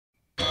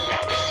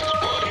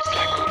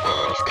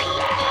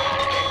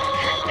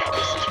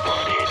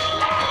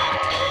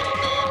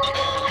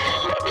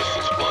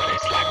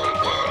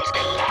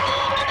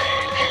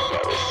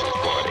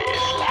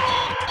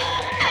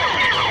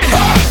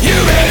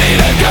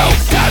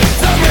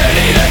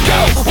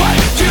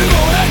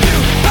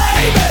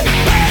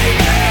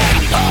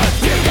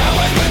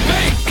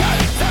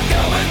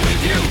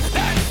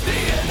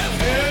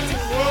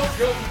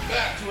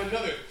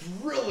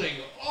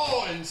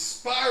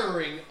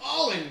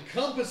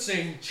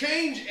all-encompassing,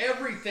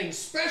 change-everything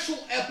special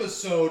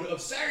episode of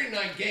Saturday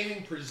Night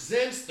Gaming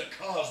presents the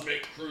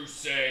Cosmic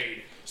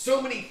Crusade. So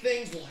many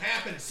things will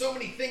happen, so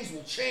many things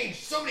will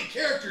change, so many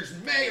characters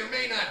may or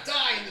may not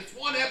die in this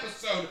one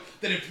episode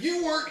that if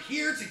you weren't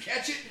here to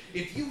catch it,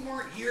 if you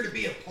weren't here to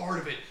be a part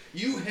of it,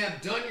 you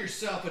have done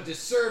yourself a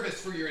disservice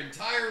for your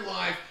entire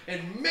life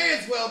and may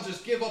as well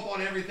just give up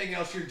on everything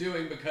else you're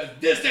doing because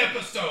this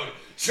episode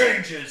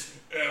changes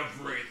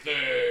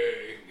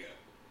everything.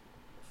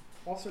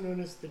 Also known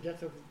as the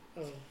death of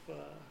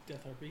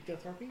Death Harpy?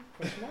 Death Harpy?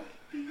 Question mark?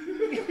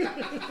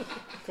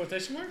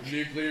 Quotation mark?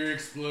 Nuclear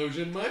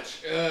explosion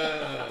much?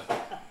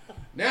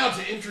 Now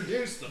to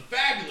introduce the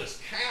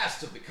fabulous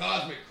cast of the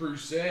Cosmic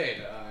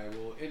Crusade, I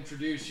will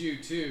introduce you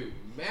to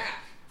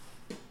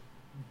Matt.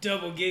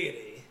 Double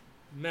giggity.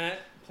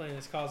 Matt playing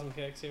as Cosmic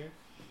X here.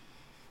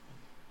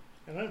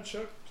 And I'm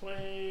Chuck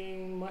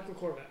playing Michael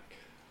Korvac.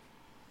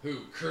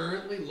 Who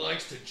currently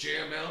likes to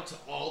jam out to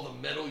all the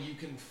metal you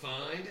can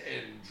find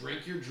and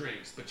drink your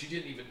drinks, but you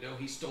didn't even know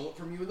he stole it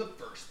from you in the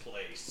first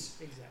place.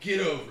 Exactly.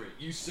 Get over it.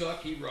 You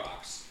suck, he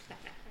rocks.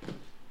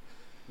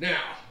 Now,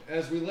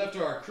 as we left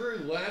our crew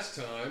last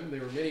time,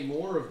 there were many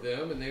more of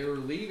them, and they were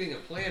leaving a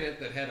planet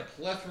that had a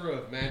plethora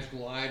of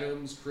magical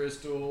items,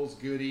 crystals,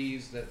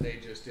 goodies that they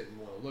just didn't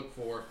want to look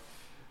for.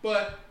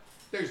 But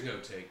there's no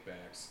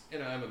take-backs,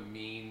 and I'm a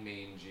mean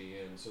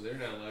GM, so they're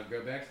not allowed to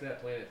go back to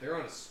that planet. They're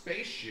on a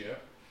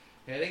spaceship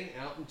heading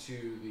out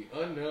into the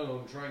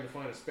unknown, trying to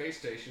find a space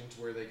station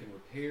to where they can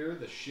repair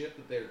the ship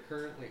that they're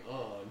currently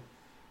on,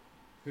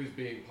 who's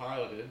being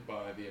piloted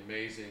by the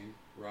amazing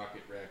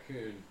Rocket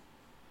Raccoon.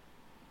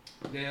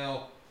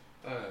 Now,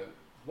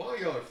 while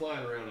y'all are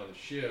flying around on the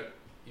ship,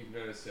 you've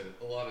noticed that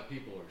a lot of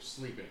people are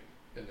sleeping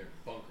in their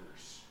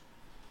bunkers.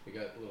 They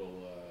got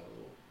little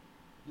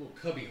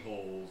cubby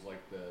holes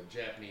like the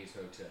Japanese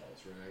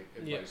hotels, right?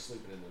 Everybody's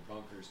sleeping in their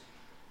bunkers.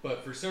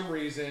 But for some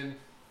reason,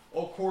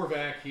 old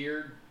Korvac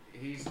here,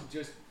 he's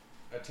just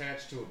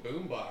attached to a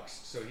boombox,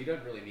 so he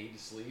doesn't really need to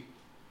sleep.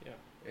 Yeah.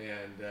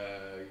 And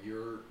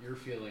you're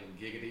feeling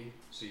giggity,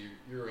 so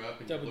you're up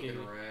and Double you're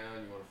looking giggity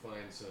around. You want to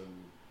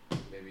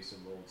find maybe some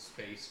old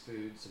space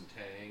food, some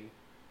Tang,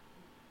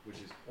 which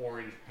is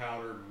orange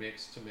powder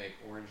mixed to make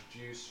orange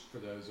juice for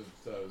those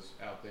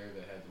out there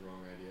that had the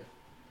wrong idea.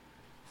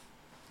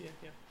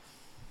 Yeah.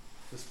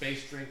 The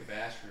space drink of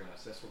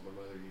astronauts. That's what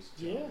my mother used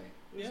to tell me.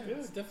 Yeah, good.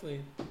 it's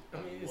definitely. I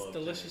mean, it's love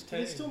delicious. Do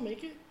they still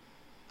make it?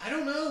 I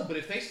don't know, but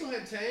if they still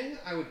had Tang,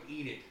 I would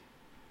eat it.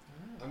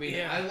 I mean,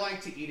 I like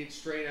to eat it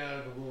straight out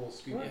of the little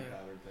scooping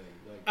powder thing.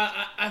 Like,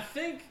 I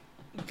think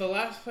the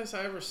last place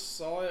I ever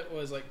saw it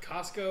was like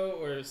Costco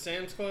or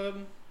Sam's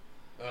Club.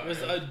 It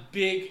was a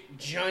big,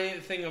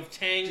 giant thing of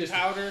Tang just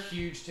powder. A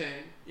huge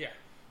Tang. Yeah.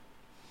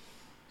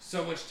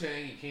 So much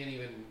Tang you can't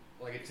even.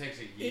 Like, it takes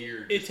a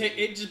year.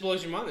 It just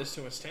blows your mind. There's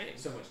too much Tang.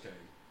 So much Tang.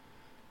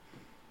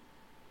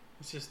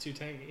 It's just too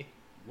tangy.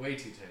 Way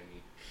too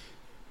tangy.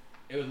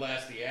 It would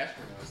last the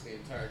astronauts the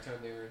entire time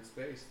they were in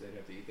space. They'd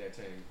have to eat that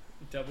Tang.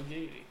 Double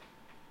giggity.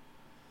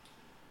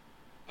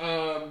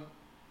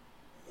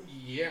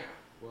 Yeah.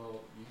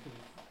 Well, you can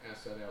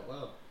ask that out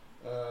loud.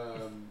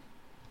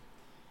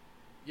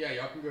 Yeah,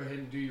 y'all can go ahead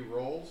and do your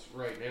rolls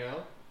right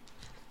now.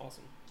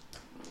 Awesome.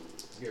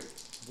 Get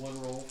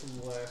one roll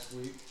from last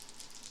week.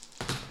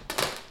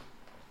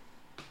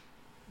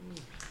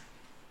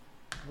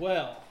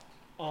 Well,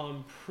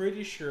 I'm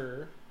pretty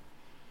sure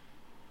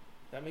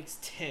that makes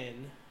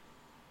 10.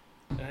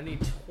 And I need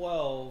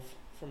 12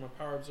 for my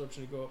power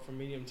absorption to go up from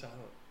medium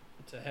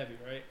to heavy,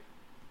 right?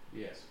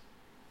 Yes.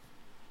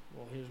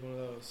 Well, here's one of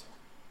those.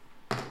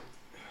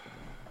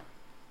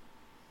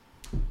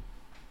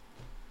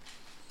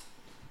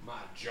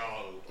 My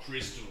jolly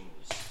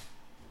crystals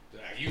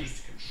that I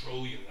use to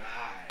control your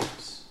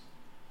lives.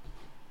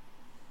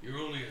 You're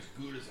only as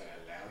good as I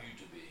allow you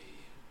to be.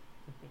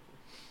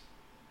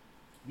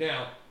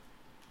 Now,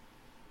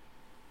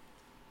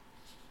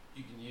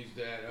 you can use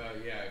that,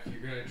 if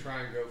you're going to try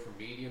and go from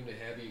medium to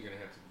heavy, you're going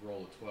to have to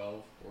roll a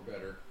 12 or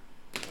better.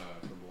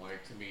 From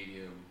light to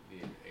medium, you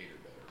need an 8 or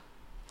better.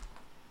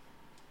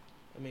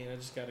 I mean,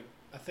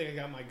 I think I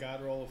got my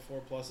God roll of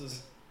 4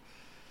 pluses.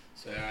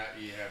 So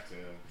you have to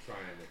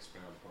try and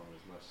expound upon it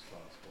as much as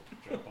possible.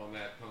 Jump on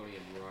that pony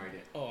and ride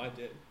it. Oh, I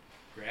did.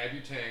 Grab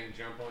your Tang,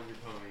 jump on your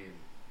pony, and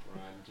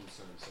ride into the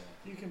sunset.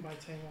 You can buy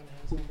Tang on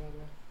Amazon, by the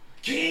way.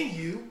 Can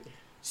you?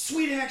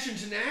 Sweet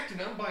Actions and Acting,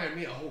 I'm buying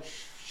me a whole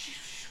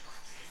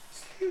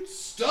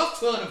stuff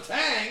ton of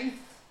Tang.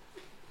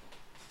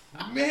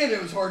 Man, it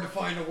was hard to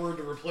find a word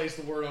to replace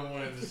the word I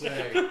wanted to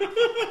say.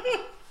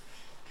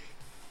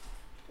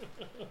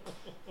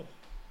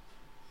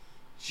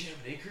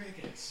 Jiminy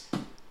Crickets.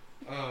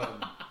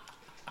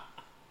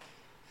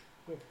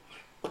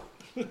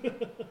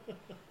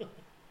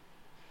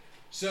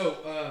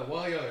 So,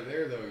 while y'all are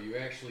there, though, you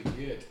actually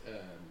get,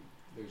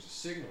 there's a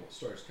signal that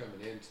starts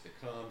coming into the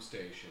comm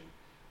station.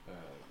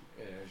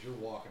 And as you're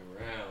walking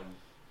around,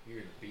 you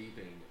hear the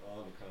beeping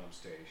on the comm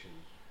station.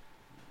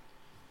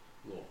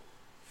 Little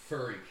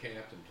furry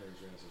captain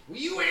turns around and says, "Will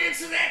you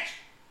answer that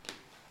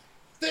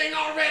thing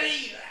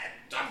already?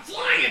 I'm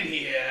flying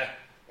here,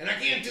 and I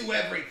can't do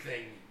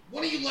everything.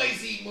 One of you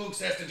lazy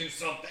mooks has to do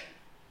something.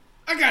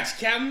 I got you,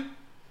 Captain.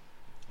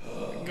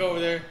 Go over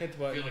there, hit the I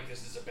button. feel like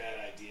this is a bad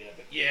idea,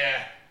 but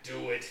yeah,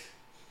 do it.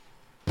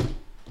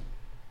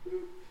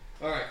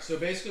 Alright, so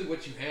basically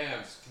what you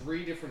have is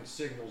 3 different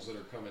signals that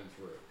are coming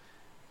through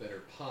that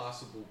are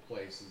possible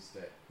places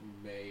that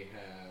may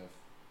have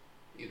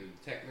either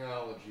the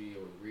technology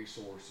or the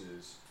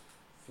resources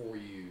for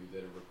you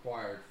that are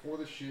required for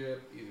the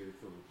ship, either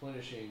for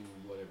replenishing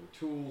whatever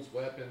tools,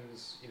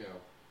 weapons,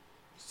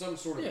 some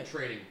sort of a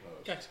trading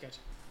post. Gotcha.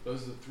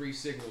 Those are the 3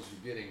 signals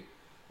you're getting.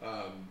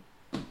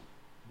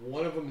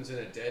 One of them is in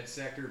a dead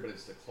sector, but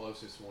it's the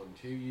closest one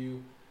to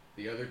you.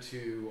 The other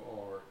 2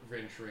 are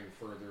venturing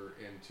further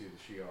into the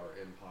Shi'ar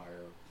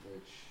Empire,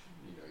 which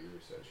you're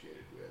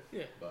associated with.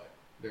 Yeah. But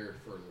they're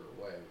further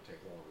away. It would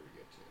take longer to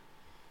get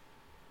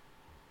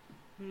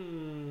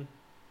to.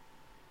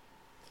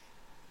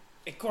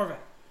 Hey,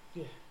 Corvette.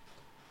 Yeah.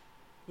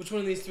 Which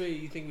one of these 3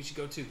 you think we should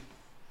go to?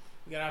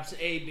 We got option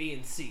A, B,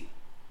 and C.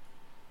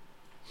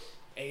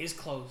 A is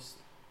close.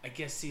 I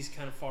guess C's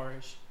kind of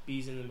farish.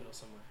 B's in the middle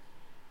somewhere.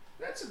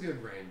 That's a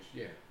good range.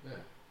 Yeah.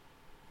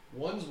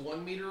 One's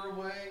 1 meter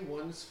away,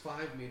 one's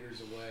 5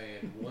 meters away,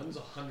 and one's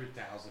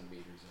 100,000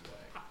 meters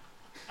away.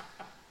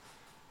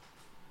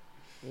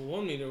 Well,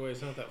 1 meter away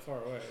is not that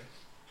far away.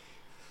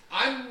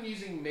 I'm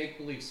using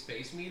make-believe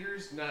space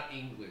meters, not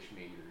English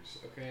meters,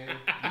 okay?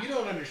 You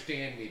don't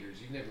understand meters.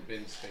 You've never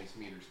been to space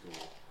meter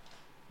school.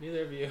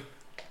 Neither of you.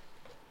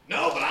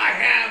 No, but I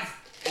have!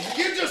 And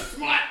you're just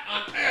smart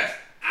on Earth.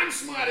 I'm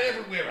smart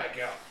everywhere I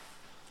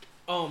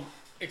go.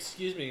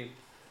 Excuse me,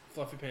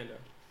 Fluffy Panda.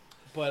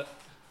 But,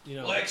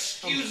 Well,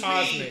 excuse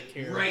I'm cosmic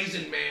me, here.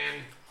 Raisin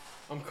Man.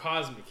 I'm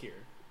cosmic here.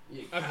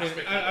 You I've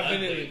cosmic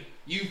been in ugly.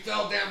 You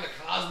fell down the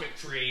cosmic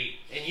tree,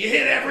 and you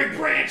hit every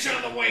branch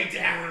on the way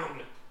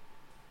down.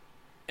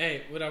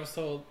 Hey, what I was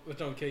told, what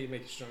don't kill you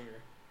make you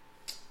stronger.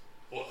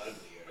 Or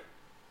uglier.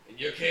 In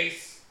your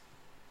case,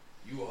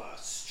 you are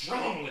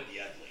strong with the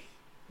ugly.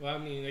 Well, I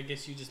mean, I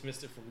guess you just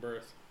missed it from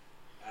birth.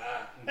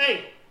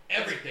 Hey!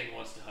 Everything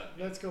wants to hug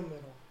me. Let's go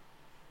middle.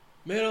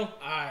 Middle?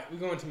 Alright, we're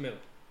going to middle.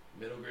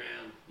 Middle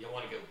ground. You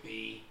want to go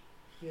B?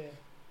 Yeah.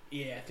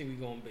 Yeah, I think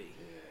we're going B.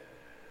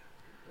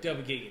 Yeah.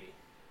 Double giggity.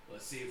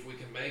 Let's see if we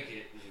can make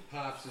it. And he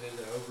pops it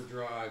into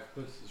overdrive,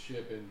 puts the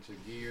ship into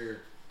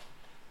gear,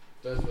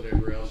 does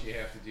whatever else you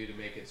have to do to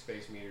make it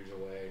space meters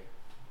away.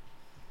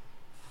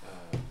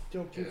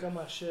 Don't puke on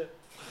my ship.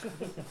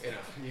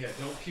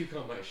 Don't puke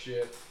on my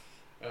ship.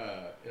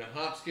 In a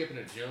hop, skip, and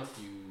a jump,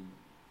 you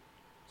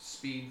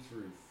speed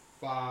through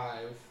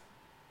 5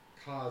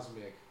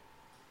 cosmic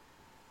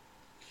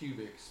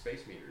cubic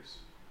space meters.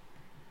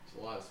 It's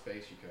a lot of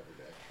space you covered,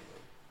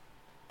 actually.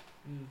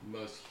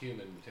 Most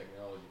human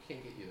technology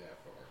can't get you that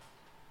far.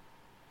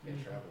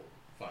 Can't travel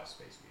 5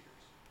 space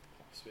meters.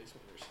 Space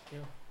meters.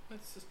 Yeah.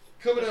 That's just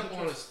Coming up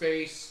on a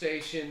space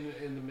station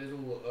in the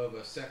middle of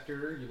a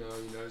sector, you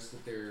notice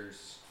that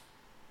there's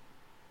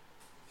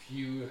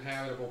few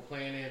habitable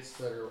planets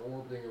that are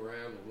orbiting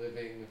around a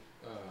living,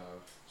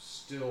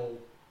 still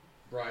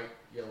bright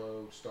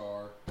yellow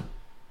star.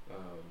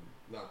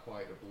 Not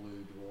quite a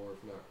blue dwarf,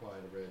 not quite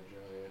a red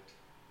giant.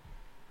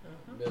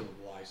 Middle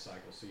of the life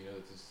cycle, so you know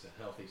that this is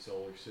a healthy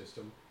solar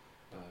system.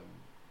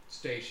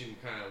 Station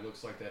kind of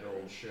looks like that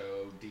old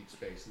show, Deep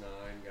Space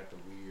Nine. Got the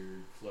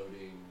weird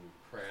floating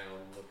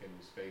crown-looking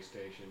space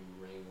station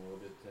ring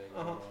orbit thing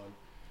going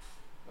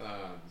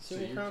on. So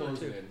you're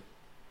closing in,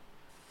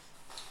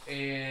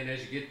 and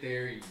as you get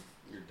there,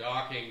 you're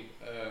docking.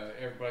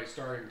 Everybody's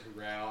starting to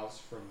rouse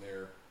from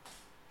their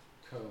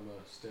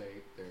coma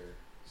state, their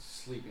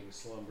sleeping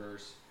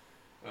slumbers.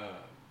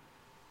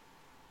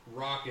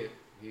 Rocket,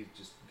 he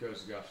just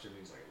goes to Guston and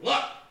he's like,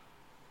 "Look!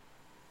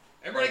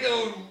 Everybody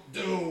go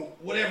do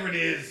whatever it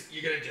is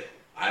you're gonna do.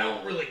 I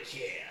don't really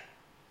care.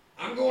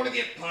 I'm going to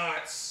get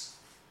parts.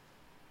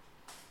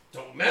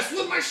 Don't mess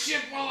with my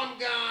ship while I'm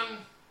gone.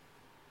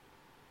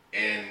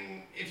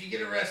 And if you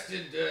get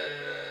arrested,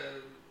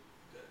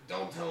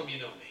 don't tell them you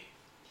know me.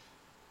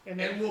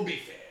 And we'll be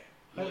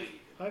fair.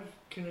 I've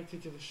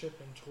connected to the ship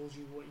and told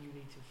you what you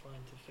need to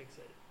find to fix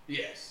it.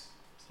 Yes.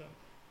 So.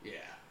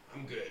 Yeah,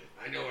 I'm good.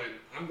 I know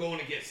I'm going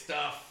to get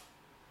stuff.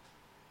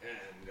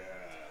 And,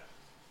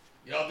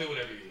 y'all do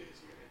whatever it is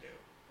you're gonna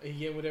do. You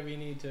get whatever you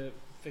need to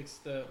fix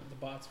the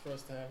bots for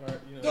us to have our,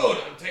 Dude,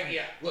 I'm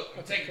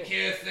taking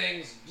care of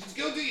things. Just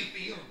go do your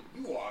thing.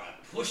 You are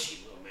a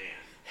pushy little man.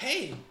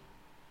 Hey,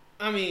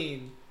 I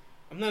mean,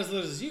 I'm not as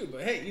little as you,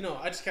 but hey,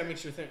 I just gotta make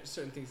sure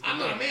certain things. I'm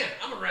not a man.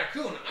 I'm a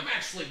raccoon. I'm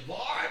actually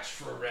large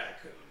for a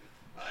raccoon.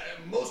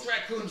 Most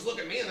raccoons look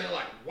at me and they're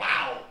like,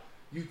 "Wow,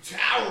 you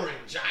towering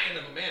giant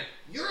of a man.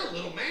 You're a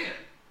little man.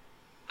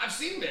 I've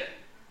seen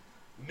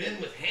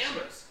men with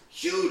hammers,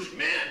 huge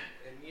men,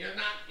 and you're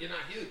not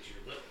huge.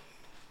 You're little.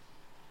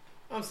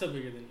 I'm still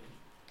bigger than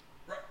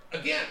you.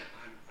 Again,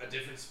 I'm a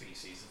different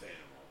species of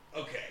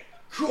animal. Okay,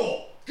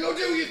 cool. Go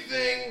do your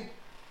thing.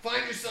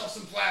 Find yourself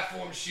some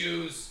platform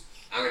shoes.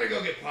 I'm gonna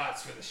go get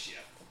pots for the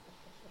ship."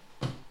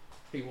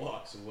 He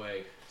walks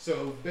away.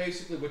 So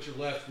basically, what you're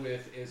left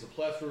with is a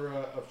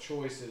plethora of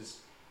choices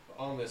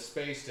on this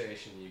space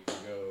station. You can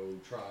go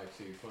try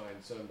to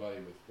find somebody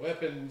with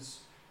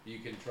weapons. You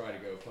can try to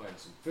go find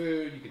some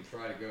food. You can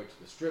try to go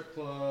to the strip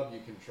club.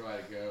 You can try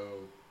to go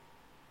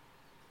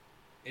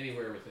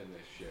anywhere within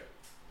this ship.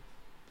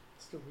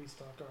 Still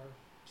restock our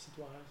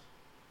supplies.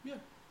 Let's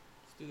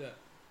do that.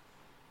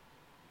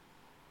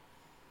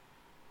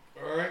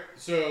 Alright,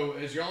 so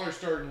as y'all are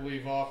starting to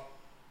leave off,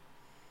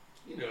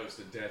 you notice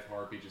the death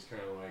harpy just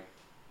kind of like,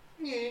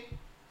 "Nyeh,"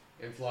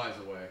 and flies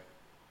away.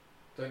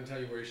 Doesn't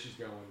tell you where she's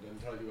going,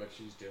 doesn't tell you what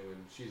she's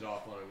doing. She's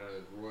off on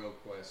another royal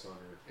quest on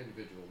her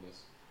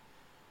individualness.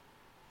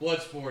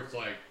 Bloodsport's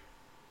like,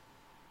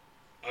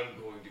 "I'm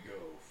going to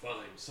go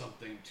find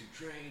something to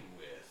train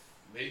with.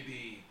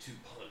 Maybe to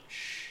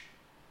punch.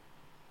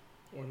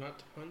 Or not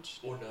to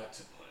punch. Or not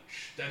to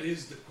punch. That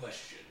is the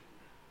question.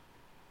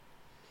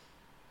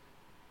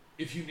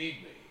 If you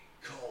need me,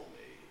 call me."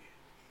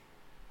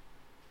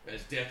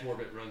 As Death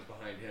Orbit runs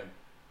behind him,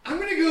 "I'm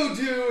gonna go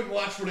do and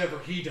watch whatever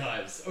he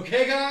does.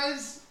 Okay,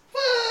 guys?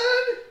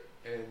 Fun!"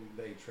 And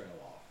they trail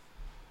off.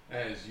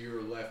 As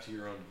you're left to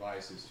your own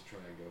devices to try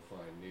and go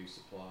find new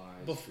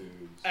supplies,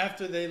 foods.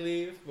 After they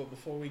leave, but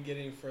before we get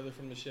any further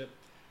from the ship,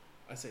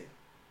 I say,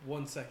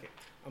 1 second.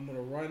 I'm going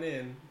to run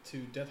in to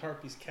Death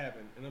Harpy's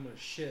cabin, and I'm going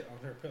to shit on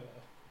her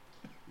pillow.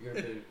 You're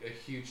gonna put a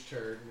huge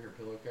turd in her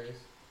pillowcase?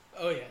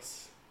 Oh,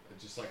 yes.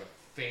 Just like a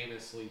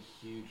famously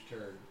huge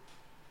turd.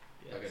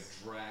 Yes. Like a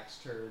Drax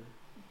turd.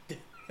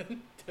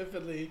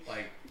 Definitely.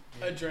 Like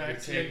A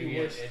Drax, you're taking maybe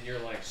it worse. and you're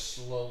like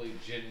slowly,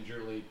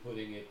 gingerly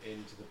putting it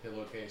into the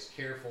pillowcase,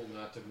 careful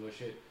not to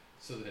mush it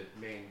so that it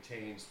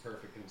maintains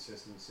perfect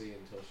consistency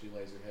until she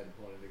lays her head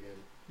upon it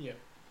again. Yeah.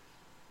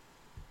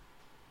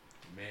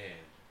 Man,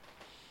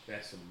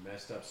 that's some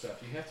messed up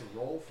stuff. You have to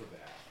roll for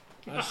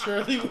that. I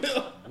surely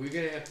will. We're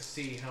gonna have to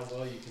see how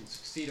well you can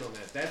succeed on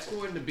that. That's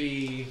going to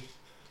be.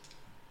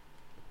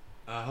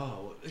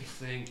 Let me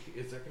think.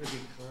 Is that going to be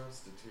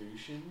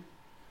Constitution?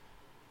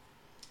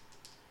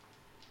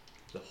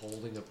 The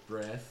holding of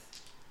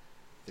breath,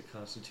 the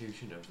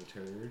Constitution of the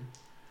turd.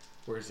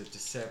 Or is it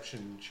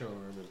Deception, Charm,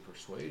 and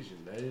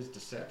Persuasion? That is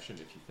Deception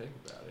if you think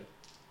about it.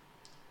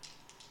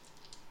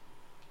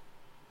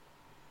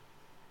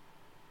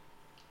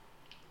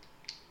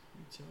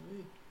 You tell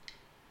me.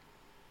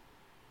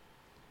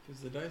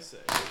 Because the dice say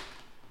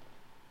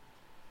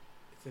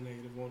it's a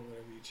 -1,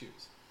 whatever you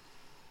choose.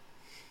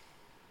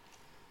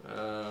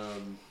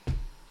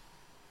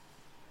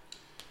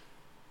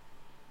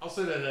 I'll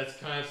say that's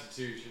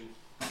Constitution.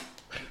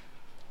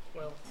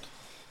 Well,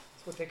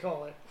 that's what they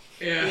call it.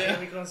 Yeah.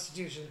 The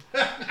Constitution.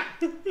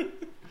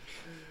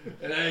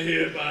 And I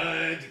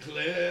hereby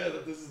declare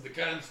that this is the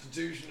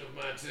Constitution of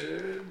my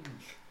turn,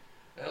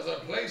 as I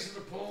place it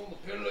upon the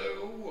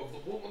pillow of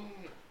the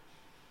woman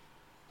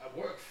I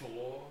work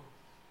for,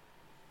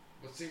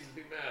 but seems to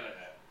be mad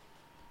at.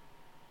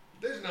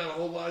 There's not a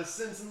whole lot of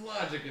sense and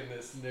logic in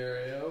this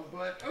scenario,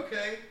 but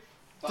okay,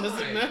 fine.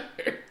 Doesn't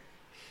matter.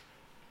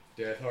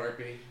 Death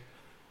Harpy,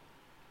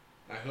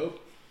 I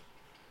hope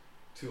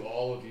to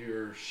all of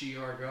your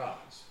Shi'ar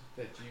gods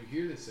that you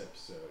hear this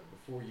episode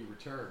before you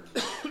return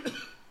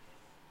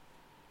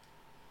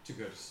to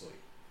go to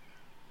sleep.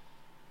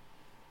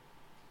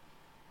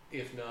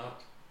 If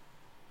not,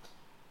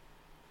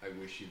 I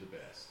wish you the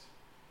best.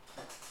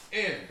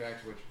 And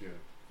back to what you're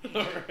doing.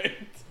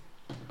 Alright.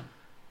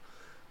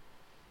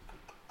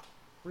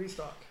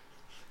 Restock.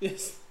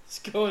 Yes, let's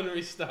go and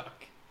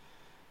restock.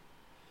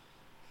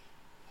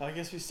 I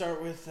guess we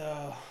start with,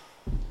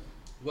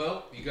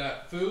 Well, you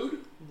got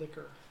food,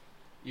 Liquor.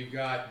 you've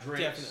got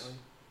drinks, definitely.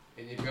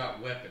 and you've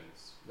got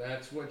weapons.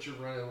 That's what you're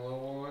running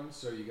low on,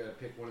 so you got to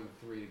pick one of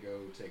the three to go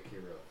take care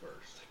of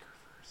first. Liquor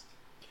first.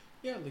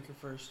 Yeah, liquor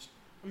first.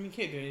 I mean, you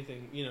can't do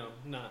anything,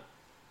 not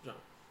drunk.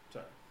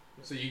 Sorry.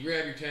 So you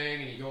grab your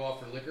tang and you go off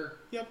for liquor.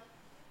 Grab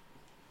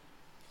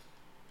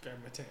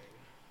my tang.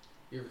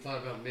 You ever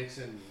thought about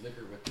mixing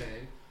liquor with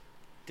tang?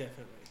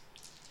 Definitely.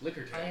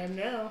 Liquor I tang. am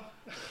now.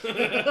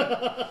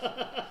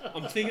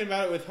 I'm thinking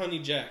about it with Honey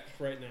Jack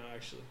right now,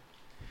 actually.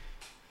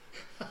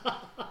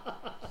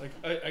 Like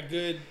a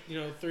good,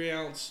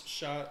 3-ounce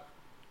shot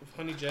of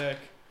Honey Jack,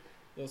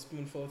 a little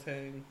spoonful of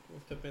tang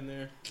whipped up in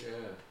there.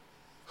 Yeah.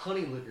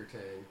 Honey liquor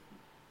tang.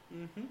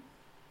 Mm-hmm.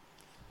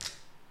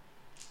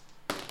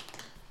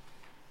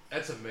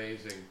 That's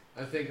amazing.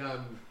 I think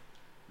I'm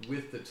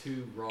with the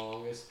two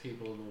wrongest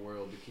people in the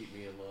world to keep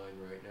me in line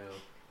right now.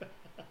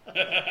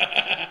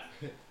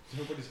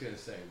 Nobody's going to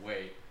say,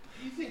 wait,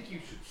 do you think you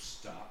should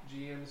stop,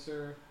 GM,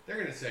 sir? They're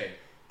going to say,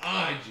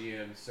 I,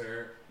 GM,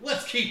 sir.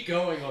 Let's keep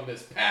going on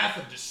this path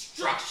of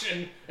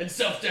destruction and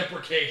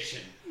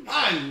self-deprecation.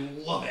 I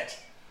love it.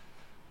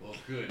 Well,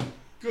 good.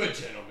 Good,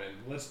 gentlemen.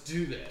 Let's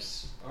do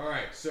this. All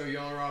right, so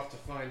y'all are off to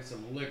find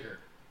some liquor.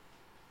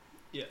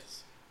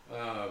 Yes.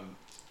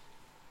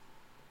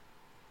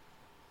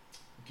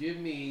 Give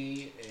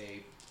me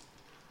a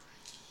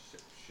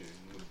perception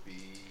would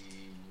be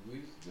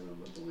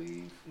wisdom, I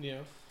believe.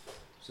 Yeah.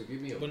 So give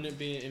me a Wouldn't it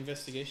be an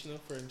investigation though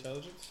for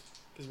intelligence?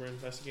 because we're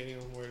investigating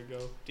on where to go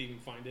to even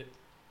find it.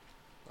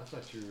 I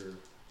thought you were.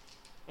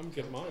 I'm a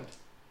good mind.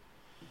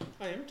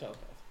 I am a telepath,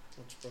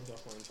 which brings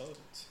off my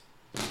intelligence.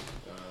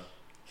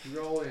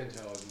 Roll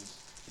intelligence.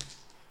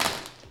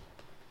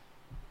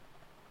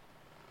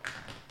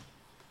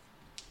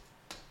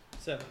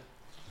 7.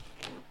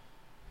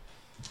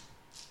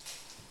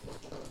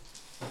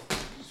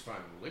 Just find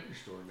a liquor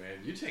store, man.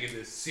 You're taking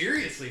this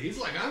seriously. He's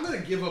like, I'm gonna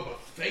give up a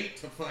fate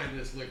to find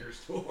this liquor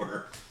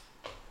store.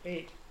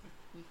 8.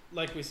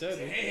 Like we said,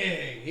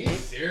 Dang, he's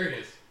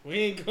serious. we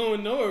ain't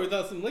going nowhere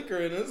without some liquor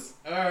in us.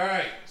 All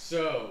right,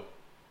 so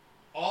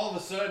all of a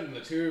sudden,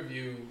 the two of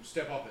you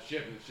step off the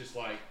ship, and it's just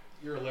like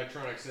your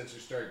electronic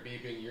sensors start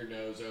beeping. Your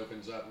nose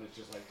opens up, and it's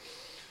just like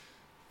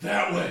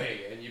that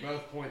way, and you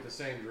both point the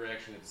same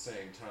direction at the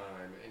same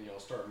time, and y'all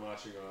start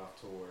marching off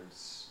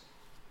towards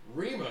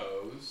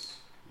Remo's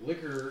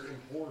Liquor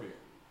Emporium.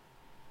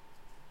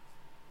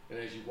 And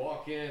as you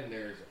walk in,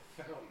 there's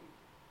a fountain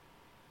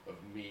of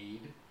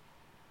mead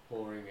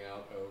pouring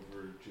out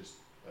over just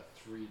a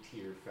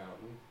 3-tier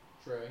fountain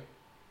tray.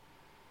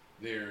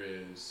 There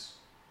is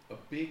a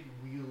big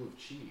wheel of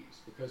cheese,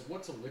 because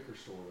what's a liquor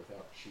store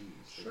without cheese?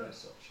 They Sure. gotta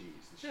sell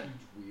cheese. This Yeah.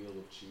 huge wheel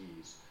of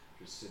cheese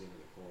just sitting in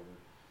the corner.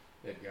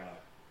 They've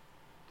got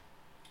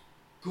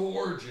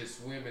gorgeous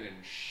women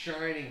in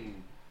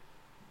shining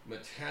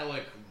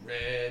metallic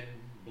red,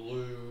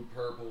 blue,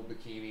 purple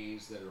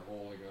bikinis that are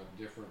holding up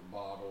different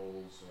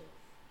bottles of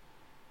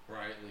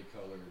brightly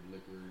colored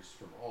liquors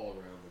from all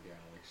around the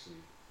galaxy,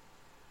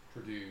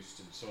 produced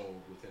and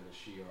sold within the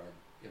Shi'ar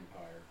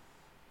Empire.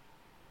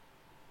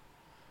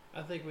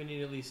 I think we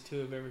need at least 2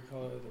 of every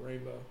color of the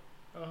rainbow.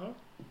 I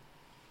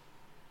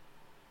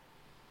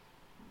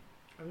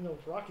don't know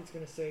what Rocket's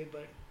gonna say,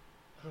 but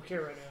I don't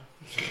care right now.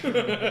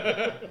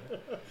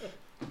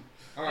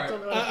 All I right,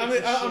 don't know if I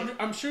it's a mean, shit.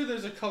 I'm sure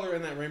there's a color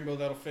in that rainbow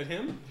that'll fit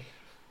him.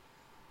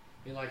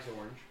 he likes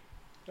orange.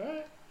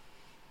 Alright.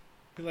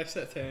 He likes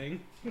that tang.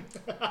 It's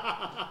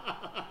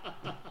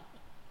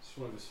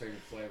one of his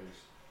favorite flavors.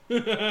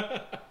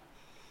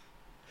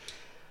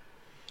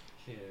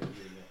 Can't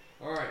agree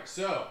enough. All right,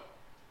 so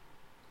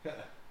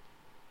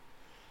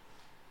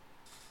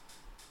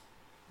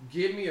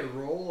give me a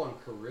roll on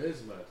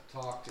charisma to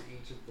talk to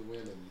each of the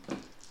women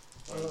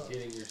on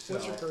getting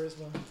yourself. What's your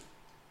charisma?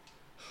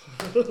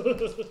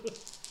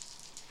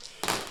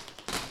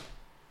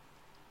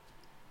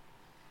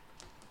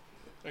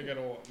 I got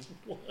a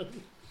 1.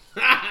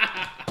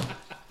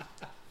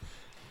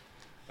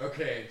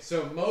 Okay,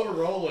 so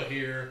Motorola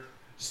here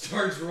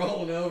starts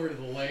rolling over to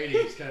the lady.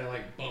 He's kind of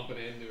like bumping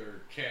into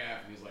her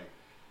calf, and he's like,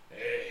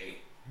 "Hey,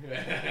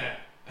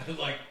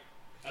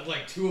 I'd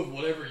like 2 of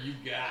whatever you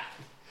got."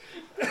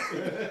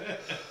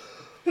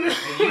 And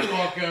you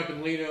walk up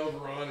and lean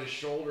over on his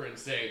shoulder and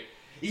say,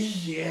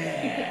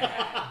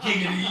 "Yeah,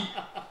 giggity."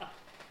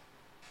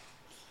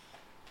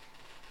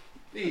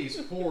 These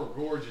poor,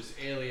 gorgeous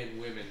alien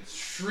women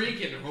shriek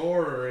in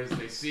horror as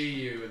they see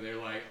you, and they're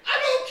like, "I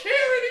don't care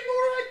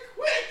anymore, I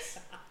quit!"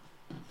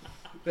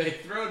 They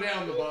throw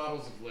down the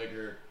bottles of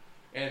liquor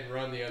and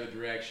run the other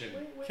direction.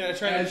 Can I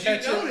try to As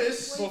catch you it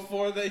notice,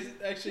 before they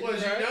actually well,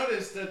 as crack? you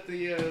notice that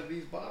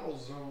these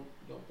bottles don't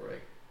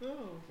break.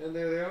 Oh. And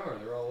there they are.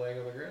 They're all laying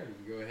on the ground. You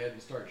can go ahead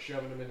and start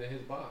shoving them into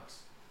his box.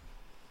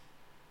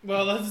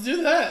 Well, let's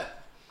do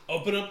that.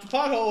 Open up the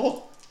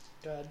pothole.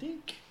 God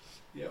dink.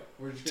 Yep.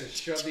 We're just going to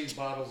shove these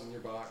bottles in your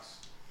box.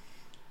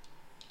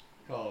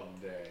 Call it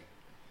a day.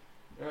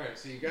 Alright,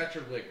 so you got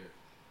your liquor.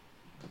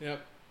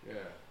 Yep. Yeah.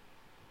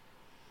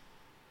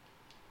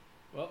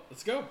 Well,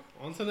 let's go.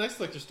 On to the next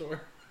liquor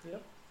store.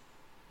 Yep.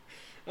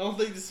 I don't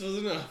think this was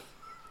enough.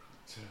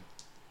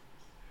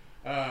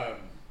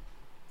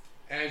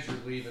 As you're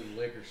leaving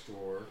the liquor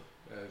store,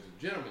 there's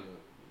a gentleman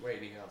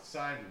waiting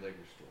outside the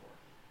liquor store.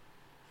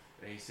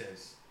 And he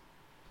says,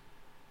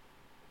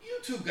 "You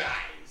 2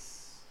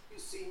 guys, you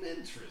seem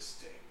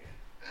interesting.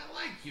 I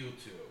like you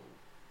 2.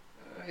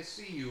 I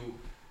see you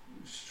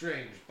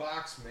strange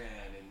box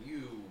man, and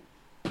you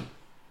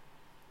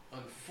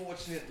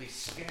unfortunately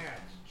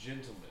scabbed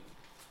gentleman."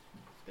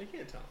 They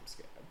can't tell I'm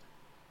scabbed.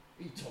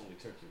 You totally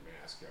took your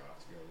mask off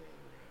to go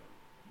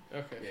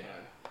run around. Okay,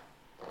 Yeah.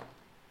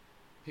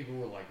 People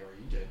were like, "Are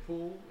you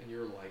Deadpool?" And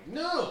you're like,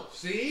 "No,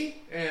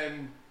 see?"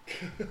 And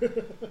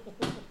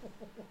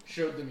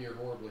showed them your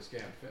horribly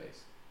scabbed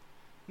face.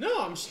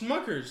 No, I'm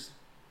Smuckers.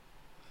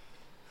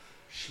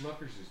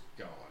 Schmuckers is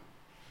gone.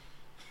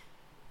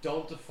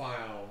 Don't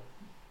defile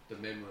the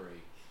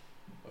memory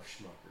of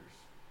Schmuckers.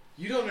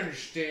 You don't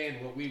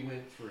understand what we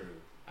went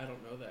through I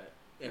don't know that.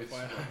 with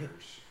FYI.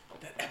 Schmuckers.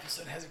 That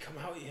episode hasn't come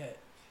out yet.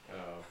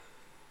 Oh.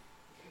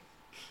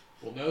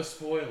 Well, no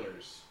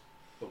spoilers,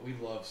 but we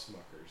love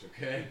Schmuckers,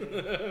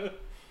 okay?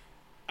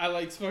 I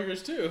like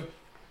Smuckers too.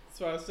 That's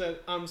why I said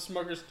I'm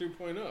Smuckers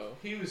 2.0.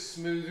 He was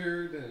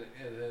smoother than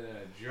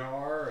a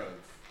jar of,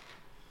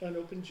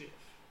 Unopened Jif.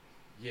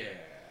 yeah.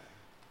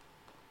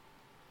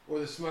 Or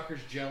the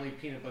Smuckers jelly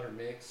peanut butter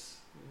mix.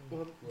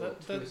 Well, Little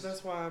twist.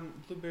 that's why I'm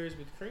blueberries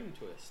with cream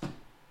twist.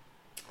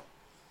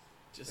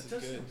 Just That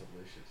as does good. sound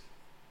delicious.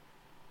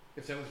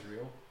 If that was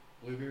real.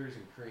 blueberries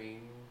and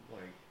cream,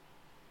 like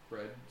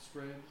bread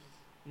spread.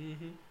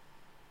 Mm-hmm.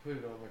 Put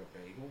it on like a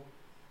bagel.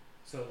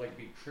 So like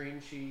be cream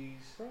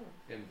cheese Probably.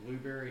 and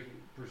blueberry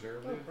Oh,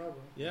 preservative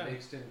probably. Yeah.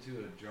 mixed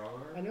into a jar.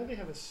 I know they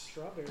have a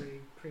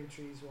strawberry cream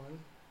cheese one.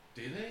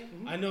 Do they?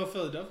 Mhm. I know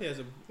Philadelphia has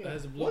a Yeah.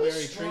 has a What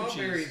blueberry has cream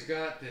strawberries cheese.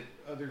 got that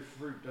other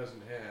fruit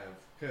doesn't have?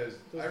 Because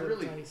Those I little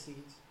really tiny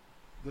seeds.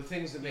 the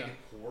things that make Yeah. it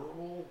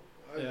horrible.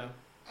 Yeah.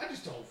 I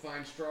just don't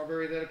find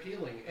strawberry that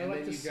appealing. I And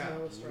like then the you got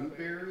smell of strawberry.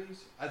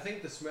 blueberries. I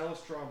think the smell of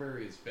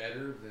strawberry is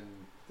better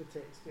than The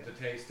taste, yeah. the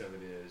taste of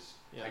it is.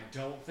 Yeah. I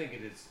don't think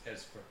it is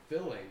as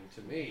fulfilling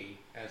to me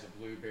as a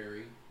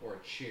blueberry or a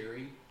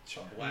cherry,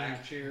 a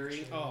black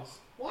cherry. Oh,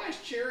 Why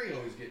is cherry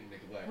always getting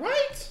neglected?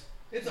 right.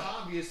 It's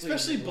obviously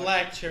Especially neglected.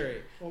 black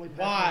cherry. Only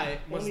Why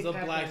Pac-Man- must only the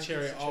Pac-Man black gets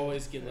cherry the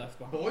always get left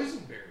behind?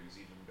 Boysenberry's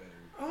even better.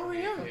 Oh, I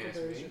mean, yeah. if you ask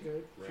Huckleberries me. are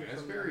good. if you're from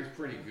Raspberry's the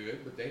pretty America.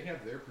 good, but they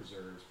have their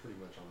preserves pretty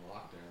much on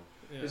lockdown.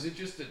 Yeah. Is it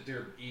just that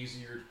they're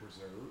easier to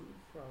preserve?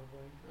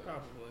 Probably.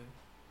 Probably.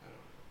 I don't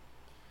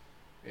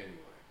know.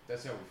 Anyway,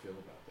 that's how we feel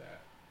about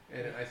that.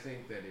 And I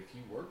think that if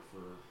you work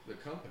for the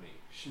company,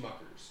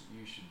 Schmuckers,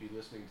 you should be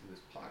listening to this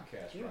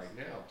podcast Yes. right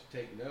now to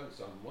take notes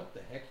on what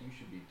the heck you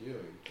should be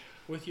doing.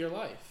 With your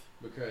life.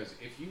 Because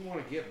if you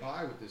want to get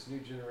by with this new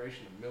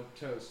generation of milk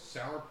toast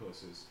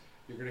sourpusses,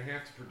 you're going to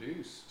have to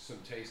produce some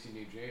tasty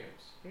new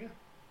jams Yeah. for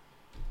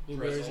us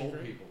Blueberries and old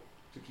cream. people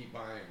to keep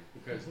buying.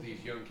 Because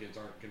these young kids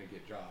aren't going to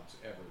get jobs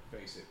ever.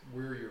 Face it,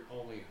 we're your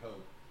only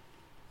hope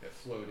at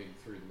floating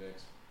through the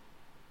next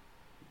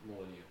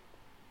millennium.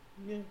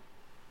 Yeah.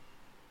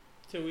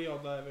 Till we all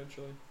die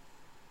eventually.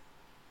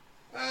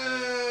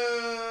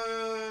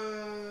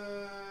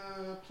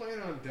 Plan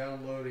on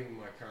downloading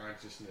my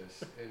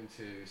consciousness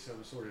into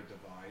some sort of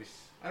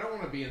device. I don't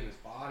want to be in this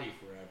body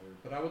forever,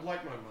 but I would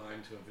like my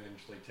mind to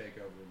eventually take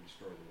over and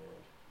destroy the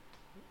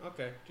world.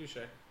 Okay, touche.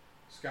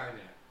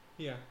 Skynet.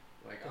 Yeah.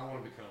 Like, I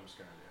want to become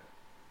Skynet.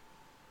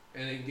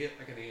 And then get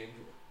like an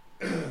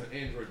Android,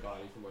 Android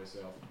body for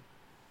myself.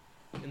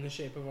 In the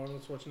shape of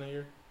Arnold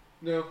Schwarzenegger.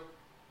 No,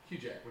 Hugh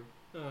Jackman.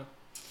 Yeah,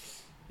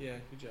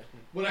 Hugh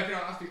Jackman. But I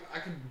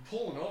could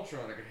pull an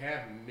Ultron. I could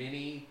have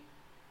mini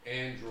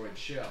Android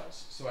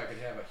shells. So I could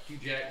have a Hugh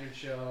Jackman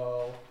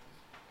shell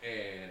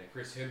and a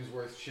Chris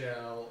Hemsworth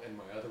shell, and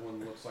my other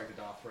one looks like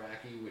the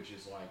Dothraki, which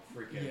is like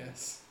freaking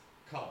Yes.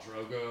 Khal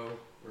Drogo,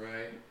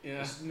 right?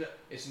 Yeah.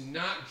 It's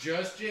not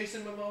just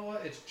Jason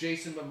Momoa. It's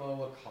Jason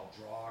Momoa, Khal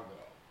Drogo.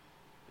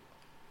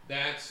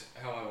 That's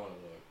how I want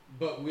to look,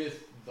 but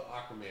with the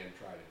Aquaman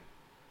trident.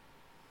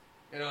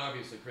 And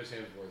obviously, Chris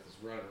Hemsworth is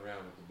running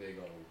around with the big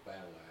old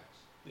battle axe.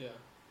 Yeah.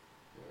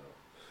 You know.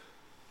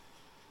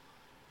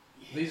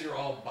 These are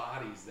all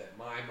bodies that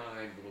my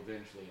mind will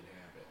eventually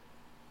inhabit.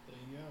 There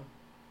you go.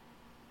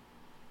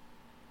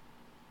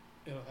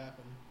 It'll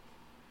happen.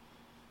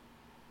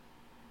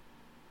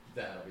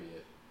 That'll be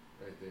it,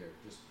 right there.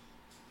 Just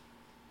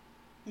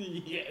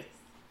Yes.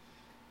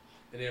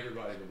 and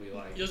everybody will be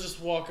like, You'll just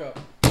walk up.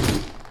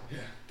 yeah.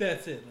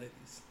 That's it,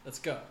 ladies. Let's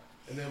go.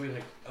 And they'll be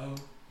like, oh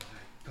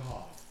my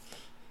god,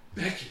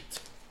 Beckett.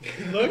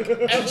 Look at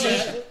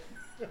that.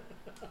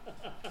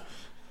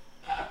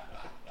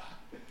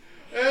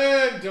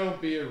 And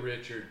don't be a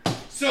Richard.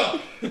 So,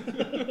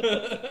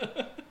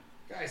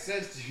 guy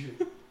says to you,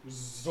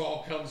 this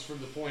all comes from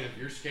the point of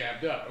you're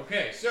scabbed up.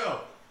 Okay,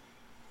 so,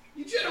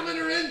 you gentlemen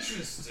are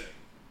interesting.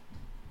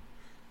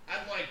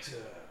 I'd like to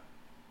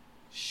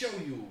show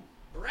you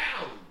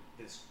around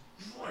this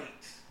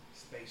great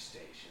space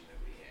station that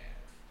we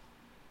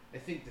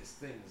have. I think there's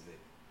things that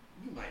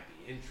you might be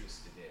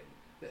interested in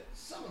that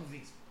some of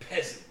these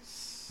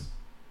peasants,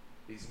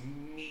 these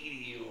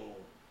medial,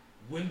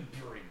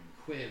 whimpering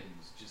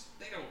quins, just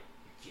they don't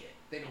get,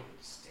 they don't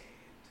understand.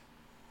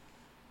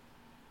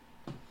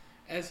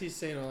 As he's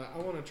saying all that, I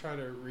want to try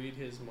to read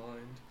his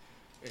mind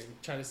and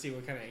try to see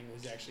what kind of angle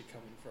he's actually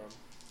coming from.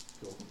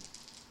 Cool.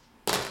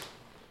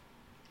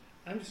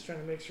 I'm just trying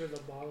to make sure the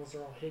bottles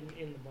are all hidden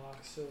in the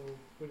box so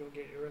we don't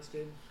get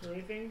arrested or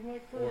anything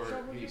like for Or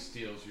trouble. he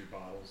steals your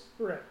bottles.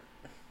 Right.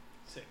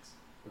 6.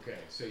 Okay,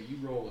 so you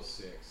roll a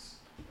 6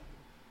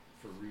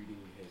 for reading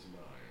his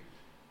mind.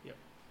 Yep.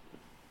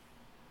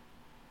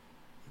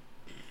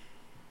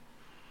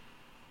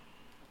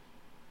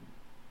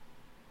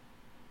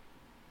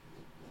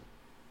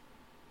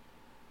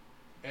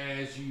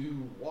 As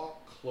you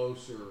walk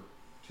closer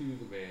to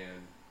the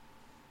man,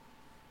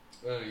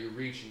 you're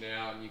reaching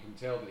out and you can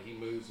tell that he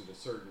moves in a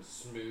certain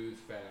smooth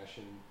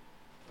fashion.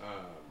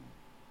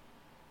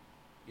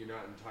 You're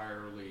not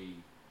entirely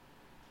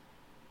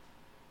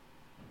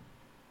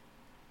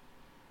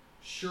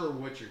sure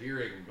what you're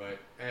hearing, but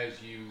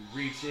as you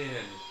reach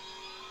in,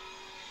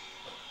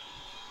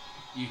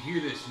 you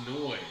hear this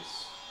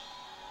noise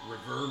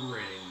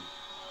reverberating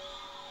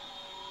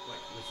like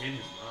within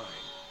his mind.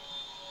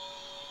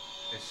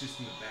 It's just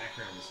in the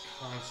background, this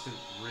constant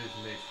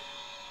rhythmic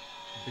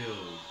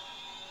build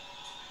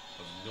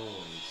of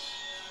noise.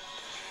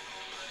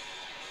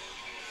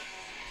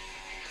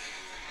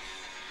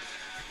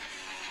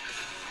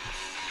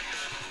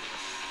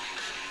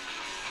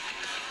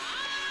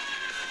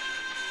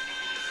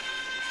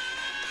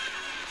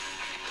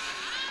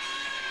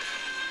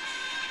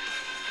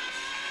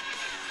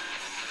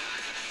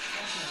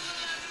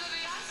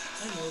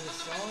 I know this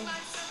song. Oh, I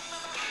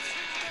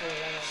don't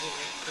hear it.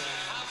 So.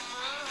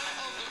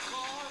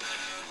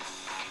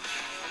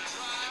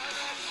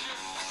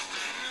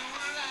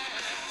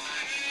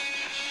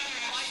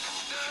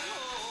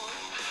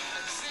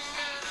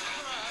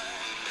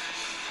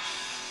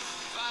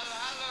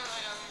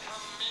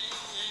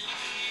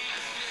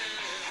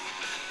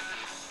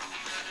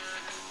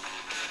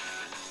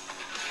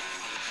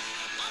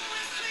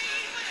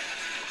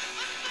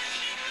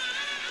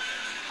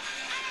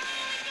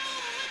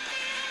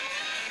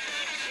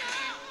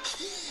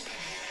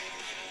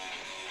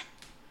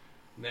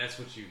 And that's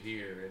what you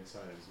hear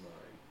inside his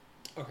mind.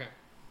 Okay.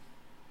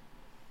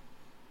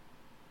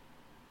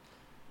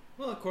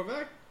 Well,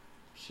 Korvac,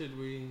 should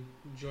we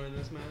join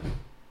this man?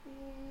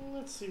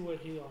 Let's see what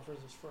he offers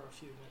us for a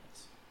few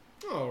minutes.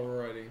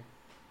 Alrighty.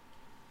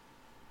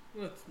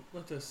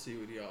 Let us see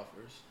what he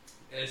offers.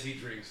 As he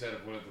drinks out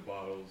of one of the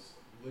bottles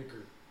of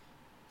liquor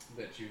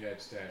that you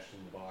had stashed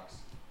in the box.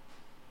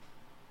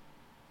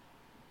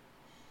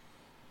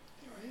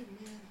 Alright,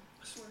 man.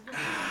 I swear to God.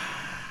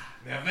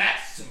 Now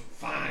that's some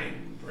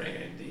fine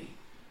brandy.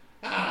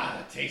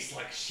 It tastes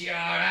like sheer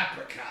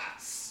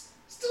apricots.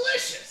 It's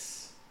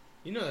delicious.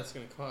 You know that's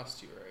gonna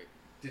cost you, right?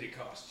 Did it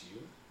cost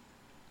you?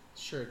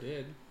 Sure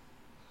did.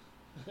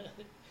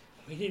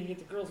 We didn't get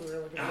the girls we were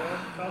looking for.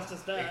 It cost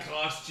us that. It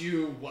cost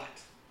you what?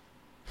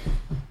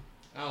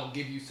 I'll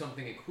give you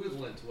something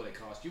equivalent to what it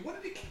cost you. What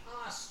did it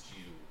cost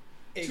you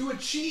to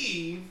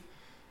achieve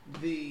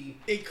the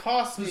It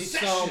cost me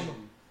possession?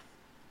 some.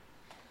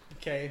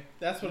 Okay,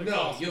 that's what it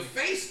cost No, your me.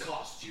 face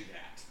cost you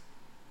that.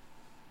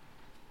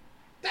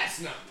 That's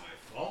not my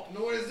fault,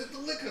 nor is it the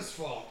liquor's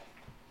fault.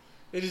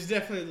 It is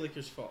definitely the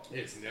liquor's fault.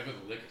 It's never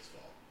the liquor's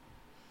fault.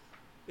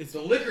 It's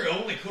The liquor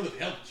only could have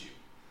helped you.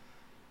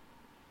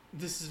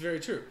 This is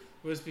very true.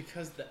 It was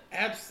because the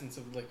absence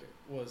of liquor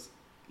was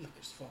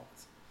liquor's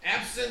fault.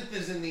 Absinthe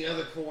is in the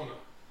other corner.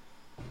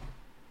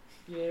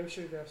 Yeah, we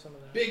should grab some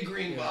of that. Big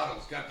green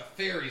bottles got the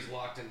fairies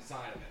locked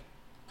inside of it.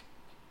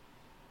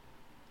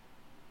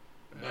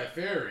 By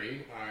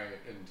fairy, I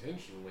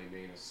intentionally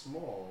mean a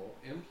small,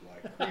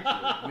 imp-like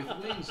creature with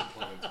wings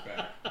upon its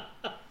back.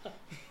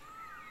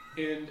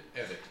 End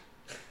edit.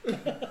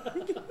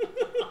 Gotta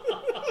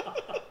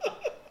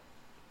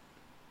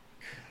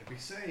be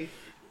safe.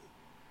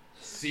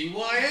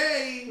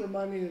 CYA!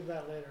 Remind me of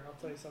that later. I'll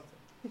tell you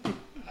something.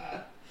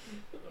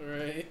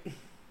 Alright.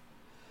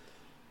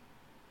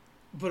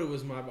 But it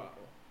was my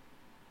bottle.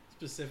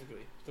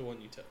 Specifically, the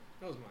one you took.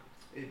 That was mine.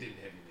 It didn't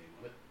have your name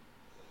on it.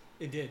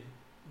 It did.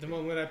 The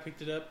moment I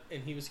picked it up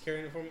and he was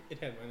carrying it for me, it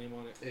had my name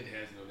on it. It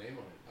has no name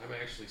on it. I'm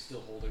actually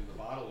still holding the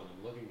bottle and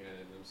I'm looking at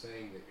it and I'm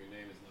saying that your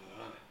name is not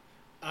on it.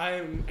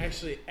 I'm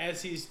actually,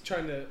 as he's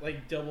trying to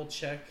like double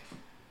check,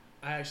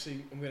 I'm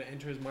going to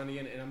enter his mind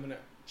again and I'm going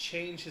to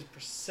change his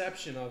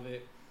perception of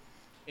it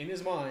in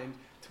his mind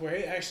to where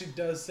it actually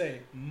does say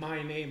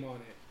my name on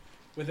it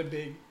with a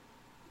big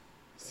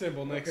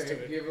symbol next to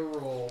it. Give a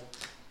roll.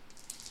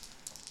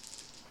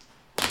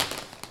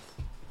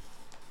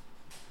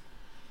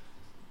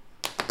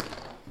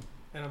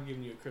 And I'm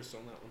giving you a crystal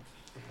on that one.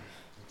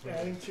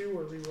 Adding 2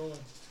 or re-rolling?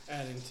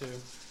 Adding 2.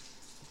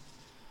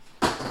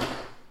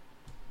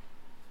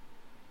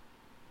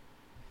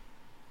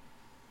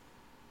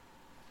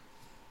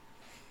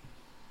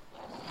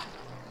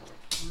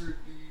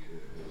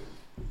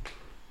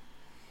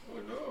 Oh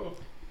no.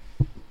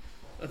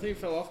 I think it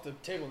fell off the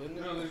table, didn't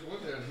it? No, there's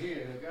one down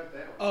here and I got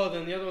that one. Oh,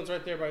 then the other one's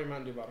right there by your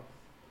Mountain Dew bottle.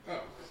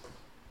 Oh.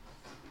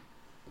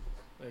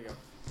 There you go.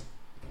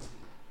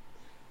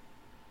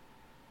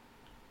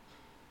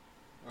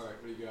 Alright,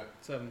 what do you got?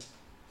 7.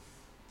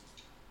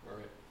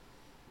 Alright.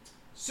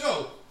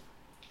 So,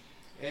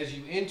 as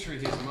you enter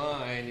his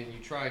mind and you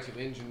try to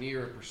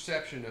engineer a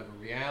perception of a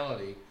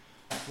reality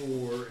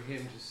for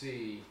him to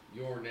see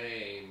your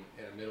name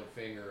and a middle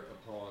finger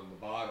upon the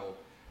bottle,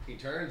 he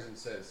turns and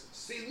says,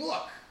 "See,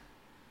 look!"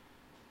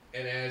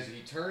 And as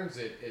he turns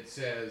it, it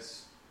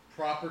says,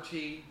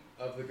 "Property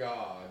of the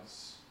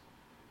gods."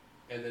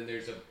 And then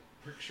there's a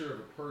picture of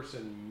a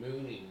person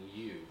mooning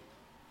you.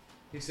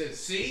 He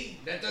says, "See?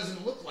 That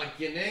doesn't look like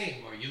your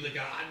name. Are you the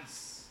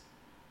gods?"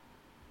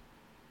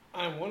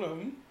 I'm one of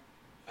them.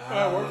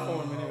 I work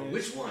for him anyways.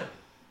 Which one?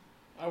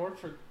 I work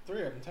for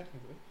 3 of them,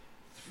 technically.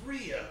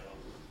 3 of them.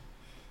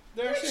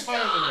 They're actually Which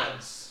higher than gods?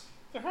 gods.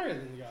 They're higher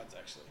than the gods,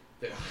 actually.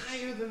 They're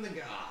higher than the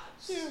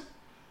gods. Yeah.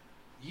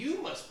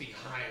 You must be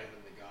higher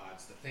than the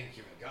gods to think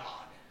you're a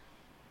god.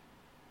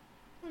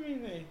 I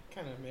mean, they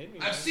kind of made me.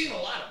 I've seen a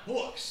lot of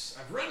books.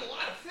 I've read a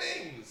lot of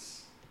things.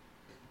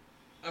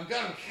 I've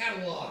got them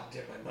cataloged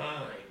in my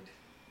mind.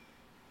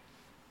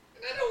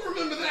 And I don't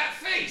remember that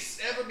face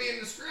ever being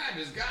described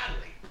as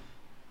godly.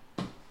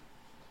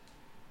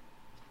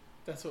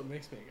 That's what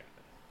makes me a god.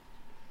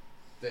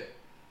 That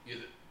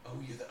you're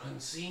the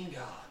unseen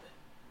god.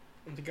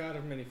 I'm the god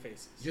of many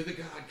faces. You're the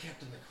god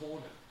kept in the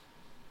corner.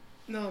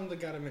 No, I'm the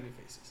god of many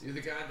faces. You're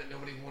the god that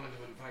nobody wanted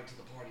to invite to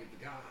the party of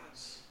the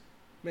gods.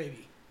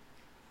 Maybe.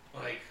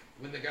 Like,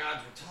 when the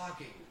gods were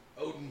talking,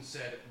 Odin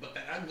said, "But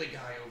that ugly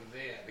guy over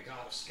there, the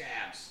god of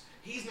scabs,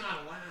 he's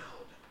not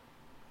allowed."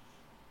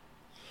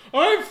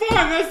 Alright,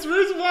 fine, that's the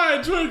reason why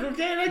I drink,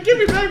 okay? Now give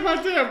me back my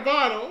damn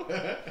bottle.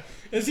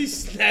 As he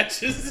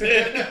snatches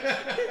it,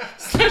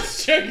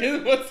 starts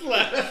checking what's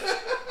left.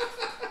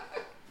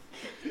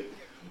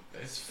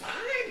 It's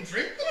fine.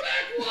 Drink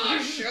the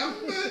backwash.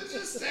 I'm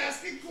just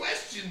asking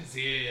questions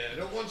here. I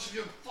don't want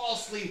you to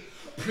falsely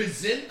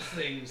present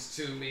things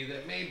to me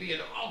that may be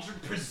an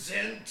altered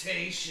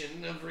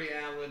presentation of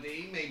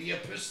reality, maybe a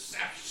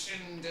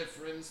perception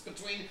difference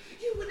between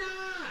you and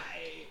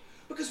I.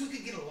 Because we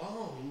could get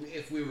along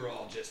if we were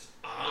all just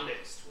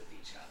honest with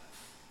each other.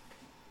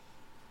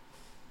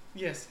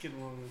 Yes, get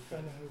along with I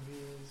that. know who he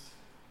is.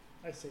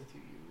 I say to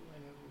you, I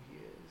know who he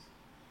is.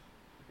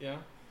 Yeah?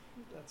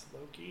 That's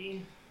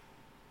Loki.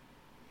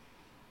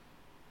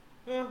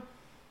 Well,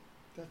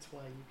 That's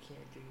why you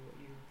can't do what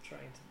you're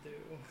trying to do.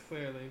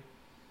 clearly.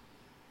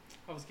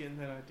 I was getting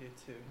that idea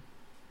too.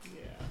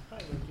 Yeah. Hi,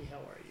 Loki. How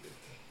are you?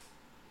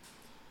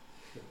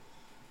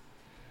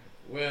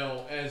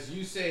 Well, as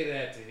you say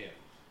that to him,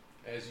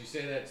 as you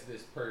say that to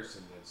this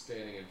person that's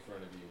standing in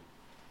front of you,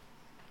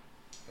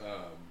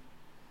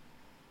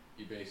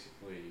 you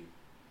basically,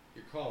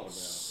 you're calling him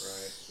out,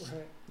 right?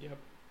 Right. Yep.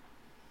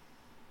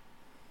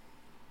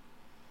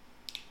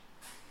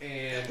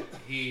 And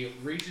he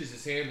reaches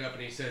his hand up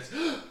and he says,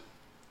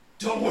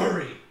 "Don't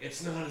worry,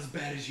 it's not as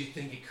bad as you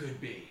think it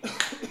could be."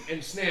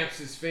 And snaps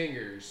his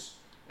fingers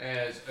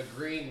as a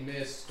green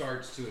mist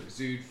starts to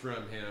exude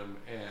from him,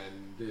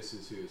 and this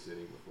is who is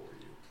sitting before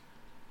you.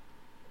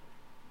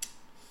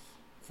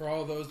 For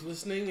all those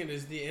listening, it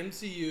is the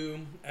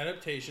MCU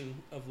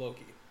adaptation of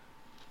Loki.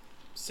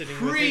 Sitting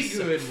with Pretty his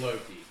good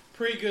Loki.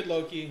 Pretty good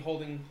Loki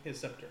holding his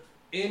scepter.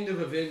 End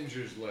of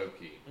Avengers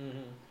Loki.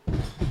 Mm-hmm.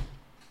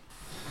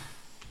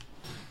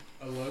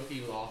 A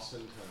Loki lost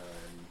in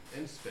time,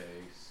 in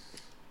space,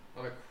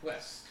 on a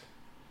quest.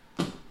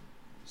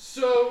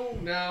 So,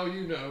 now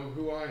you know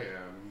who I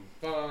am.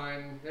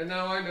 Fine. And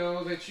now I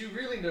know that you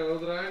really know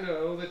that I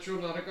know that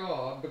you're not a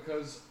god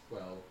because,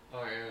 well,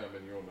 I am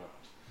and you're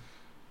not.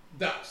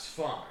 That's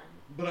fine.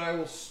 But I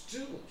will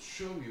still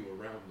show you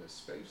around this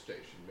space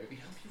station. Maybe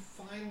help you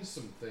find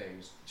some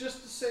things.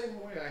 Just the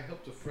same way I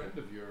helped a friend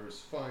of yours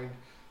find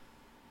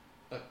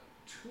a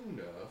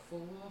tuna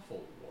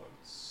falafel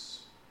once.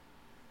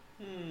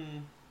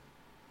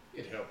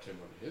 It helped him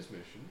on his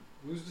mission.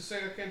 Who's to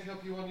say I can't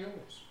help you on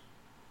yours?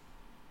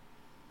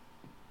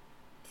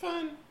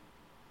 Fine.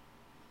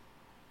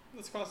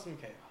 Let's cause some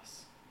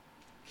chaos.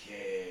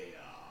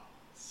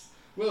 Chaos.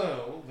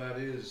 Well, that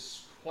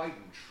is quite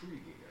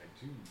intriguing.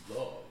 I do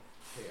love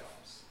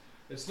chaos.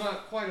 It's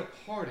not quite a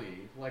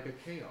party like a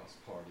chaos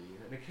party,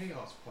 and a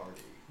chaos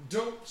party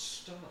don't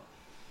stop.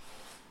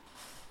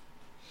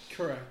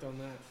 Correct on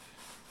that.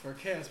 For a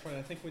chaos party,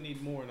 I think we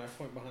need more, and I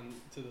point behind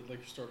to the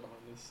liquor store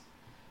behind us.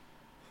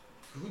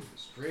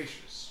 Goodness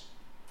gracious.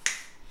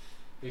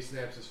 He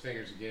snaps his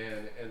fingers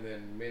again, and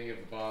then many of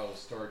the bottles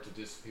start to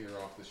disappear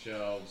off the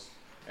shelves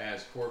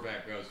as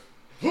Korvac goes,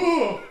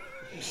 "Huh!"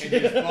 And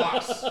his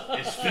box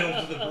is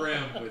filled to the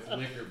brim with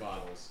liquor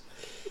bottles.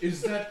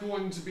 Is that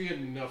going to be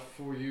enough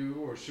for you,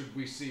 or should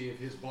we see if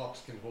his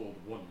box can hold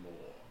one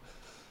more?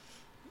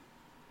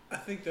 I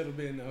think that'll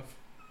be enough.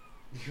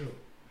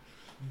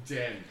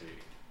 Dandy.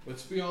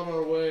 Let's be on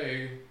our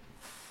way.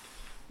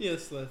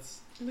 Yes,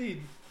 let's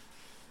lead.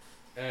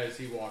 As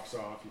he walks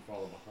off, you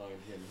follow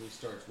behind him. He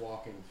starts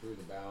walking through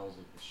the bows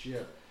of the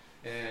ship,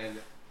 and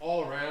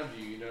all around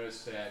you, you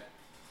notice that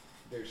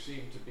there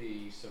seem to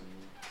be some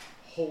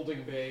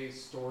holding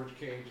bays, storage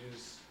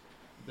cages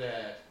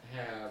that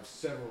have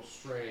several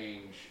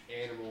strange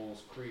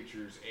animals,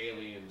 creatures,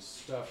 aliens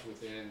stuffed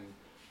within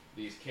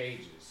these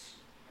cages.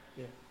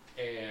 Yeah.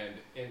 And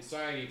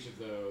inside each of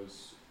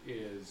those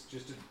is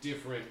just a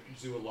different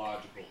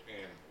zoological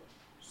animal.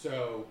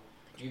 So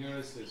you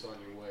notice this on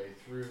your way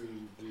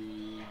through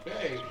the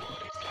bay.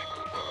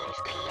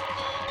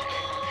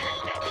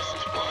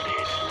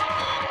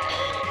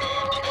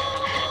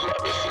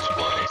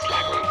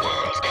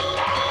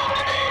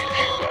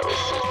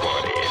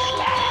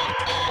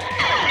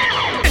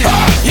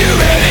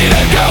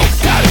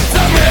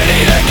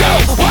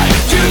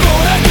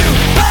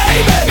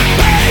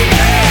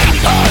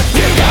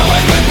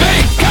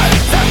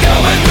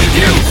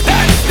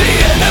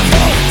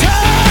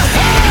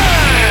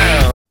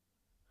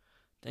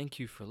 Thank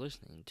you for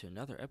listening to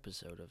another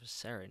episode of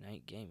Saturday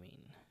Night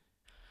Gaming.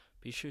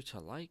 Be sure to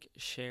like,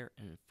 share,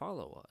 and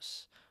follow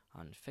us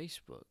on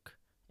Facebook,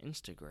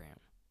 Instagram,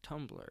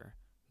 Tumblr,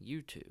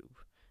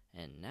 YouTube,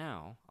 and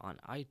now on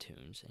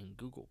iTunes and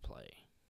Google Play.